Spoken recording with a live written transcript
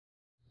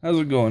How's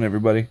it going,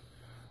 everybody?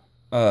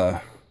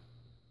 Uh,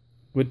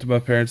 Went to my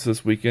parents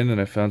this weekend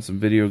and I found some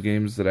video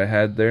games that I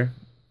had there.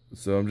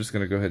 So I'm just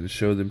gonna go ahead and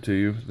show them to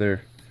you.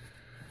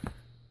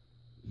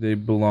 They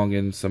belong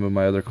in some of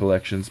my other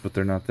collections, but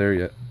they're not there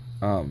yet.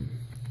 Gran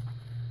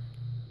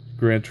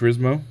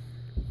Turismo,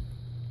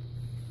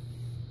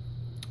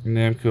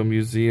 Namco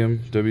Museum,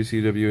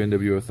 WCW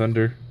NWO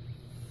Thunder,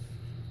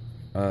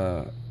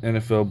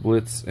 NFL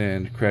Blitz,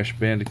 and Crash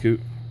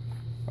Bandicoot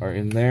are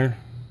in there.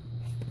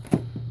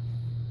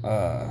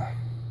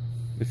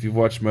 If you've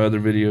watched my other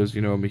videos,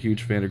 you know I'm a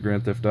huge fan of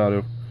Grand Theft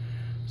Auto.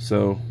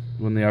 So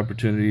when the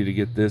opportunity to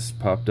get this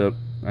popped up,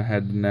 I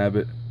had to nab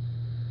it.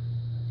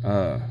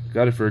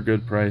 Got it for a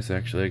good price,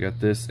 actually. I got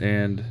this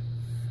and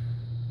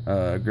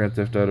Grand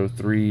Theft Auto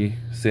 3,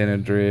 San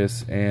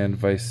Andreas, and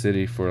Vice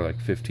City for like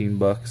 15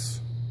 bucks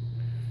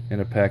in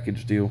a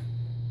package deal.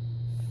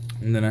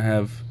 And then I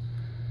have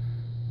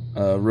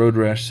Road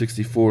Rash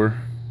 64.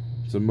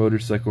 It's a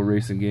motorcycle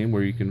racing game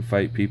where you can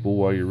fight people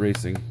while you're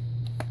racing.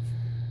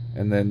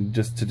 And then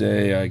just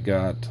today I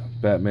got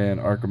Batman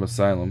Arkham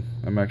Asylum.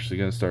 I'm actually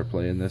going to start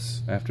playing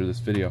this after this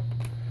video.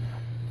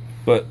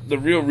 But the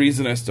real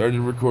reason I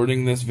started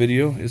recording this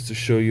video is to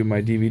show you my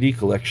DVD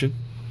collection.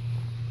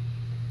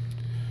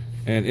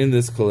 And in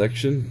this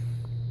collection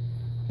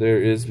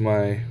there is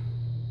my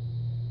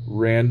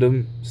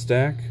random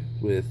stack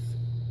with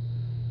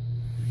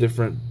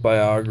different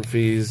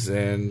biographies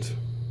and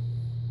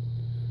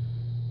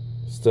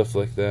stuff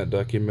like that,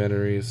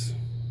 documentaries.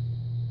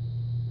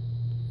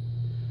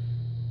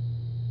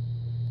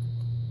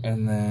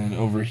 And then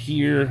over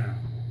here,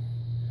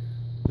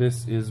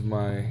 this is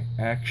my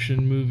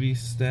action movie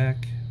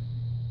stack.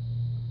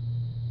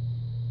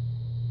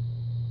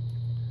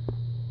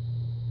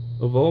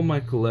 Of all my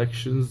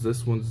collections,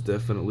 this one's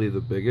definitely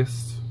the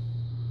biggest.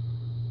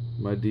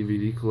 My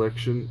DVD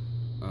collection.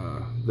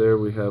 There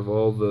we have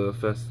all the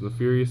Fast and the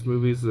Furious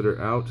movies that are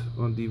out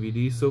on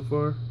DVD so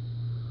far.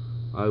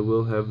 I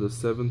will have the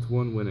 7th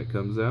one when it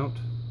comes out.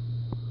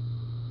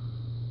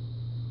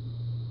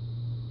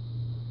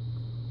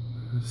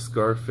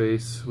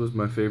 Scarface was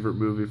my favorite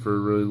movie for a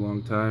really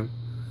long time.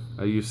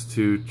 I used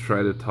to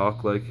try to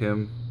talk like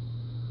him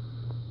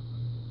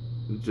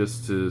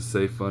just to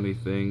say funny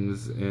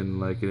things in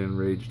like an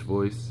enraged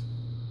voice.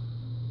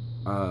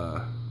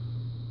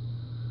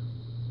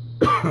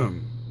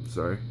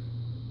 Sorry.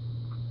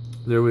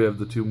 There we have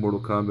the 2 Mortal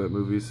Kombat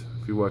movies.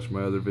 If you watch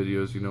my other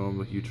videos, you know I'm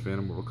a huge fan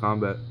of Mortal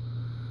Kombat,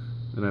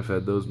 and I've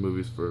had those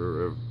movies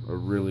for a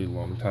really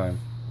long time.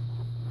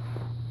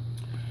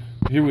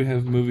 Here we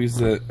have movies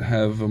that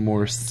have a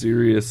more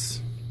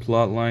serious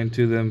plot line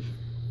to them,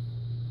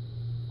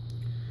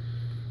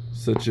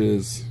 such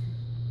as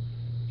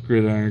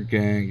Gridiron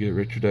Gang, Get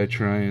Rich or Die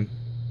Trying.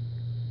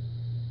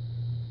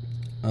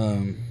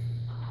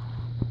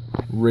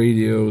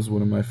 Radio is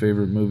one of my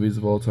favorite movies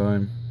of all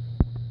time.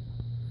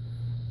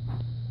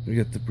 We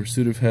got The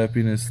Pursuit of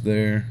Happiness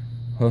there,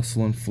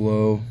 Hustle and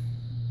Flow.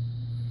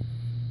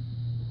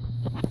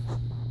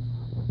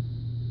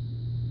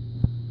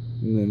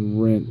 And then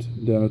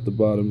Rent down at the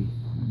bottom.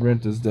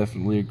 Rent is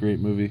definitely a great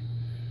movie.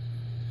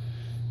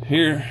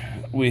 Here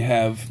we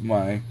have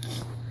my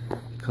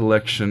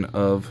collection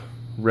of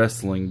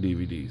wrestling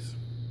DVDs.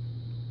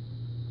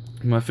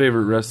 My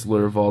favorite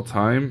wrestler of all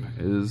time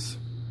is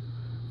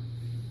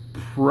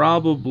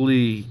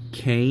probably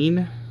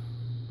Kane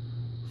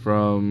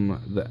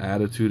from the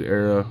Attitude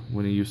Era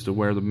when he used to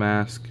wear the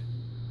mask.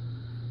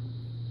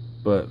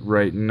 But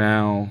right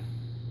now,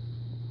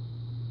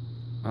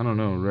 I don't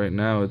know, right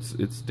now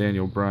it's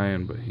Daniel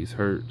Bryan, but he's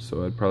hurt,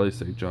 so I'd probably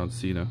say John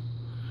Cena.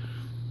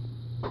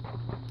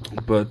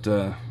 But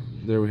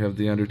there we have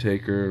The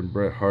Undertaker and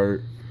Bret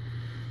Hart,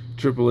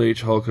 Triple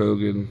H, Hulk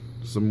Hogan,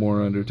 some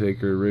more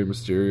Undertaker, Rey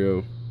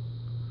Mysterio,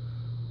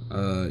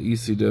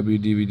 ECW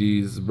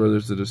DVDs,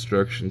 Brothers of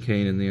Destruction,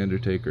 Kane and The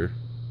Undertaker,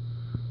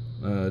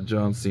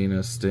 John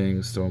Cena,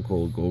 Sting, Stone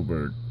Cold,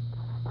 Goldberg,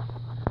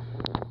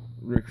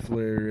 Ric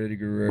Flair, Eddie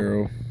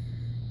Guerrero,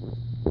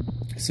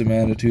 some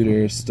Attitude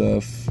Era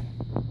stuff,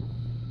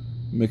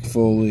 Mick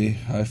Foley,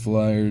 High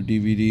Flyer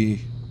DVD,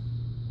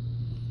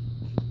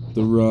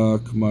 The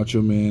Rock,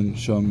 Macho Man,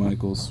 Shawn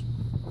Michaels,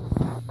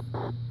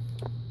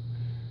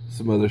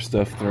 some other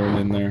stuff thrown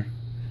in there.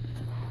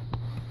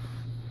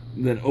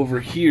 And then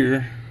over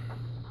here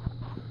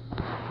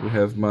we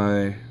have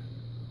my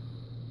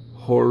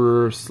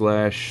horror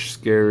slash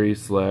scary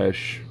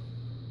slash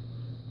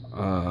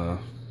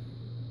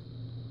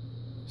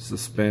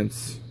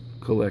suspense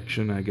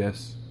collection, I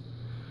guess.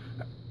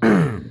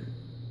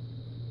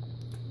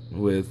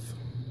 With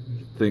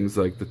things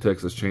like the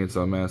Texas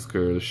Chainsaw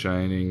Massacre, The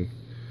Shining,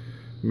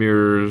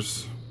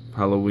 Mirrors,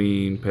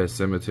 Halloween, Pet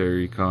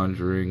Sematary,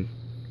 Conjuring,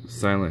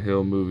 Silent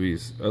Hill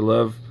movies. I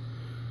love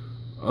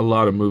a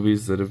lot of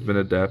movies that have been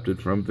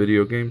adapted from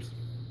video games,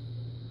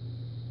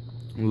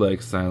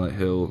 like Silent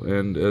Hill,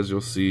 and as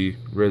you'll see,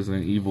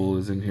 Resident Evil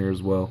is in here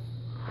as well.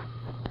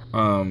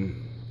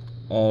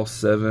 All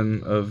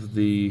 7 of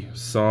the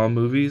Saw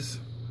movies.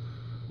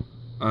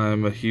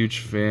 I'm a huge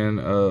fan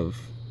of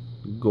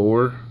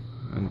gore,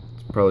 and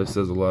probably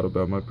says a lot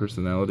about my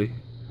personality.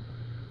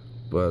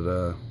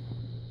 But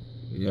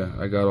yeah,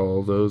 I got all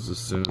of those as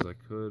soon as I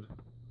could.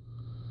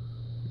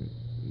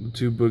 The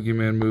 2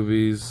 Boogeyman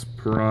movies,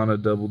 Piranha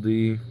Double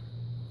D,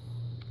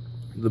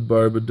 The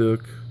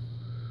Babadook,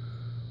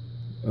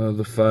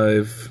 the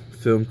 5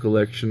 film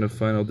collection of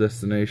Final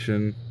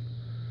Destination,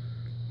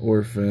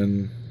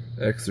 Orphan,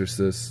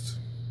 Exorcist,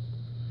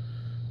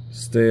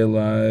 Stay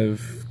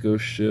Alive,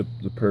 Ghost Ship,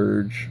 The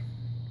Purge,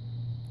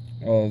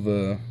 all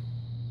the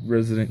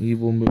Resident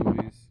Evil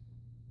movies,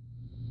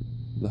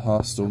 the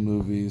Hostel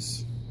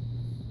movies.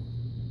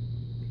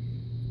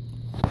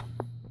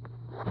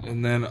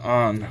 And then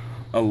on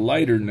a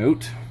lighter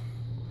note,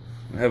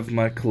 I have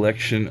my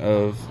collection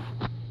of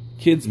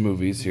kids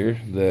movies here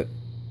that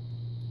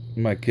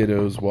my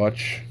kiddos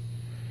watch.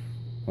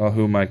 Well,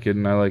 who am I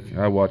kidding?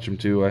 I watch them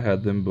too. I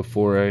had them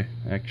before I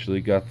actually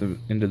got them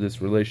into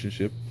this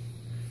relationship.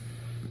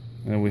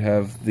 And we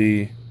have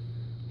the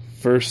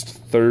first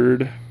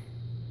third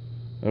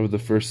of the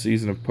first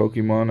season of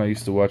Pokemon. I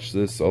used to watch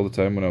this all the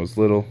time when I was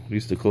little. I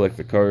used to collect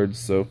the cards,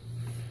 so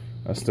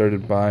I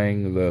started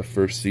buying the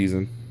first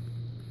season.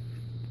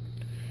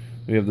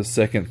 We have the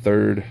second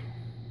third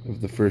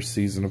of the first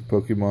season of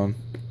Pokemon.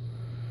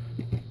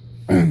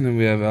 And then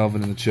we have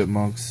Alvin and the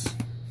Chipmunks,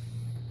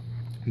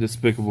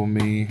 Despicable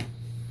Me,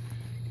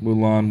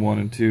 Mulan 1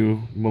 and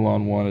 2.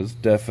 Mulan 1 is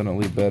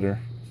definitely better.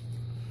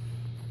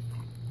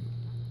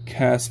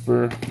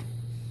 Casper,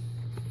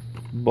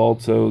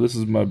 Balto. This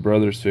is my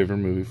brother's favorite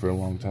movie for a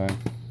long time.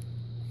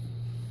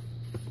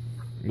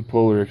 The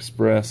Polar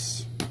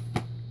Express,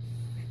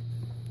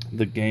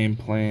 The Game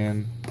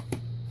Plan,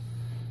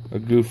 a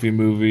Goofy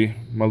movie.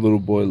 My little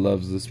boy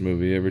loves this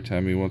movie. Every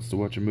time he wants to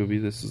watch a movie,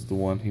 this is the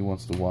one he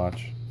wants to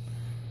watch.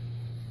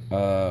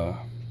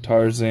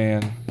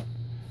 Tarzan,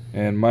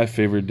 and my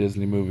favorite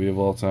Disney movie of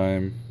all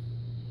time,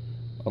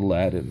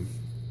 Aladdin.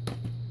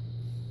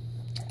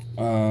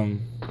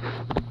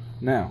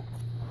 Now,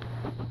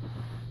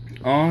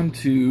 on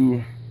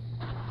to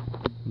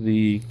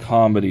the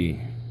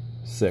comedy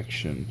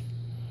section.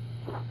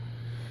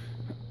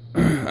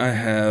 I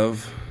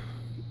have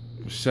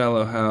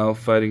Shallow Hal,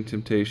 Fighting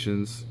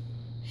Temptations,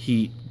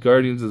 Heat,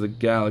 Guardians of the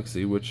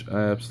Galaxy, which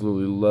I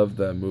absolutely love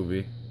that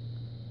movie.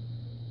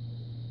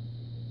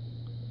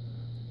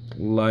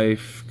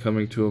 Life,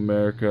 Coming to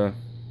America,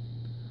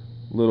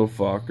 Little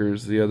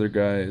Fockers, The Other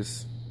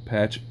Guys,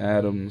 Patch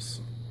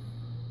Adams,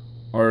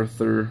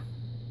 Arthur,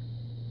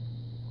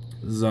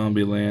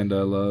 Zombieland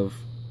I love,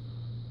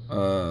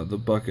 The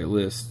Bucket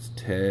List,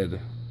 Ted,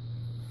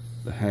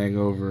 The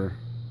Hangover,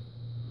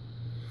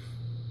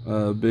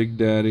 Big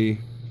Daddy,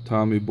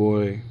 Tommy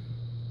Boy,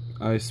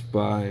 I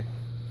Spy.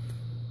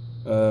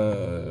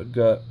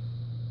 Got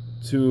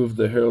 2 of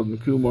the Harold and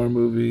Kumar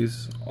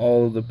movies,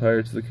 all of the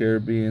Pirates of the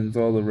Caribbean,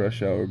 all the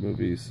Rush Hour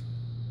movies.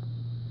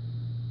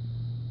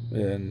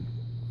 And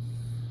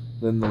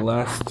then the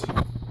last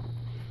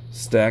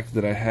stack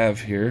that I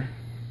have here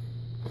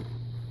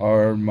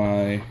are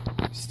my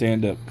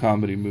stand-up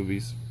comedy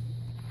movies,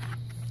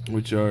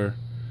 which are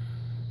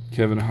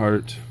Kevin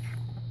Hart,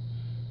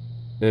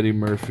 Eddie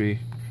Murphy,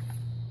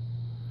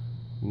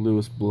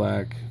 Louis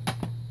Black,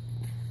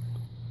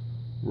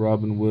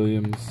 Robin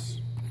Williams,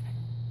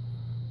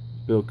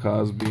 Bill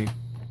Cosby,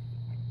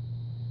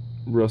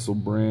 Russell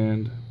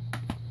Brand,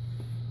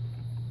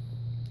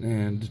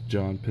 and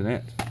John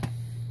Pinette.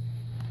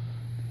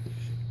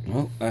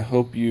 Well, I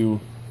hope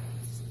you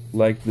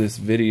like this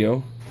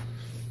video.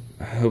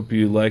 I hope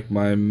you like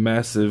my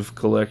massive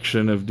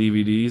collection of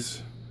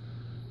DVDs.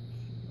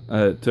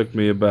 It took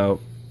me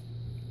about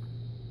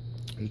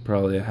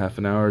probably a half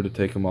an hour to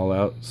take them all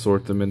out,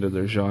 sort them into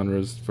their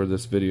genres for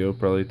this video.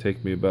 Probably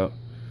take me about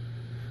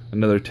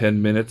another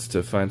 10 minutes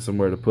to find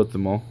somewhere to put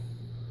them all.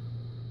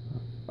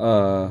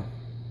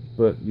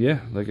 But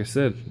yeah, like I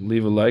said,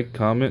 leave a like,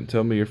 comment,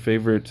 tell me your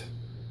favorite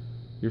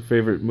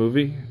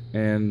movie,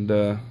 and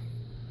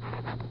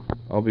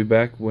I'll be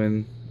back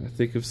when I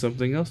think of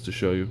something else to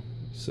show you.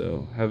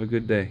 So have a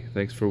good day.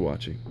 Thanks for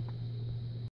watching.